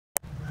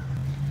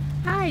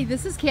Hi,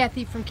 this is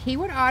Kathy from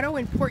Kaywood Auto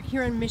in Port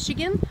Huron,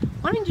 Michigan.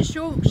 Wanting to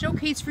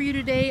showcase for you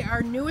today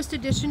our newest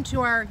addition to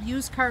our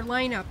used car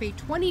lineup, a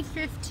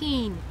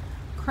 2015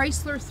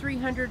 Chrysler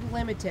 300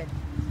 Limited.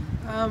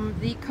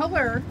 The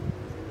color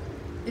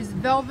is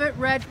velvet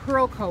red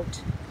pearl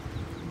coat.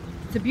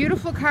 It's a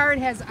beautiful car. It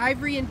has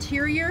ivory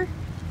interior.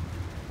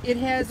 It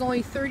has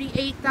only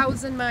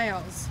 38,000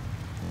 miles.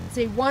 It's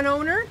a one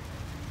owner,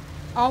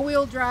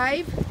 all-wheel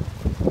drive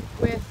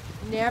with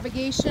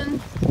navigation,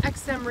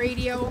 XM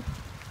radio,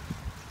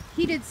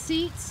 heated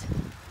seats,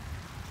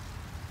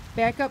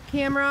 backup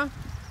camera.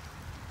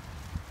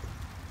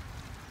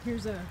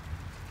 Here's a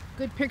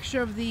good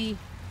picture of the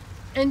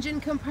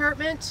engine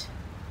compartment.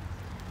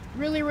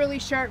 Really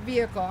sharp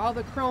vehicle. All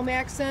the chrome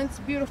accents,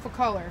 beautiful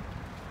color.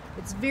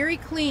 It's very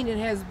clean. It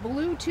has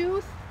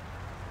Bluetooth,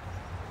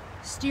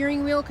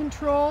 steering wheel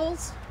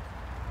controls,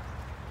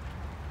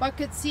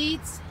 bucket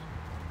seats,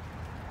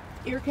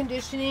 air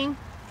conditioning,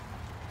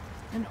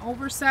 an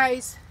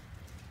oversized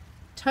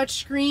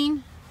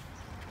touchscreen,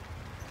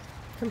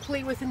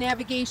 complete with the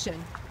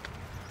navigation.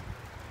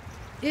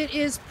 It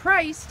is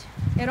priced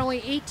at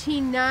only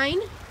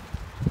 $18,900.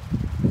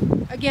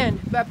 Again,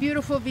 a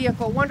beautiful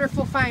vehicle,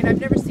 wonderful find.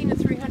 I've never seen a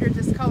 300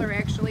 this color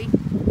actually.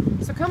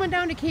 So coming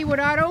down to Kaywood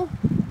Auto.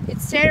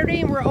 It's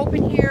Saturday and we're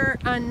open here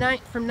on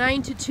from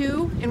 9 to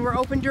 2, and we're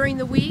open during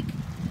the week,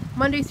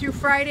 Monday through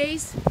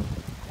Fridays,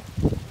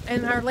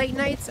 and our late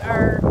nights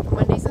are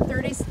Mondays and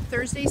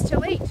Thursdays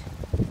till 8.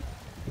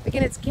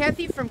 Again, it's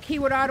Kathy from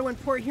Kaywood Auto in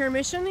Port Huron,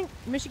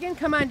 Michigan.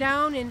 Come on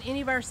down and any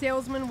of our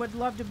salesmen would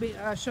love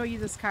to show you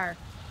this car.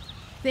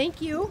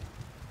 Thank you.